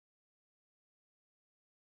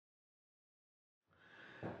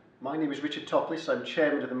My name is Richard Topliss. I'm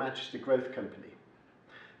chairman of the Manchester Growth Company.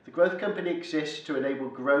 The Growth Company exists to enable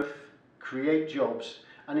growth, create jobs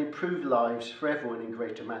and improve lives for everyone in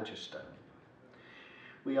Greater Manchester.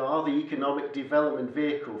 We are the economic development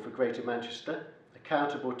vehicle for Greater Manchester,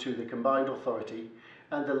 accountable to the Combined Authority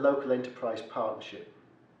and the Local Enterprise Partnership.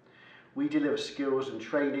 We deliver skills and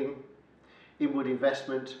training, inward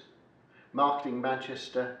investment, marketing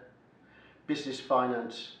Manchester, business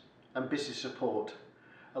finance and business support,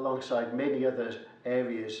 alongside many other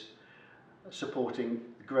areas supporting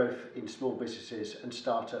growth in small businesses and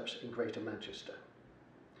startups in Greater Manchester.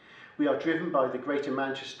 We are driven by the Greater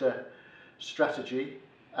Manchester strategy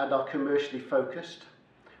and are commercially focused.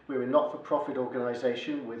 We're a not-for-profit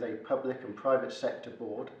organisation with a public and private sector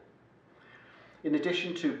board. In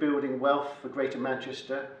addition to building wealth for Greater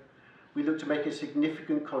Manchester, we look to make a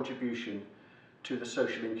significant contribution to the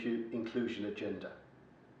social inclusion agenda.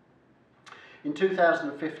 In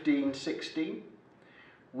 2015-16,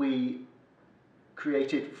 we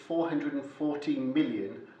created 414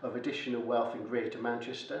 million of additional wealth in Greater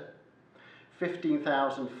Manchester.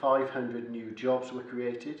 15,500 new jobs were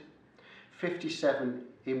created. 57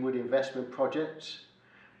 inward investment projects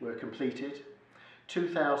were completed.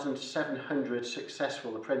 2,700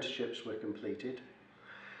 successful apprenticeships were completed.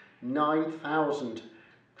 9,000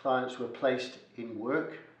 clients were placed in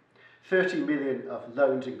work. 30 million of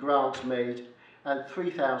loans and grants made, and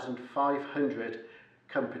 3,500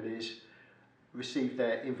 companies received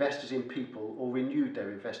their investors in people or renewed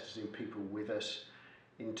their investors in people with us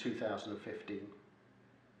in 2015.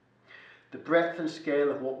 The breadth and scale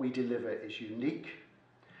of what we deliver is unique,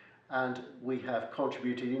 and we have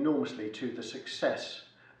contributed enormously to the success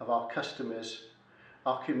of our customers,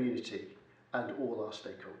 our community and all our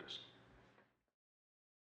stakeholders.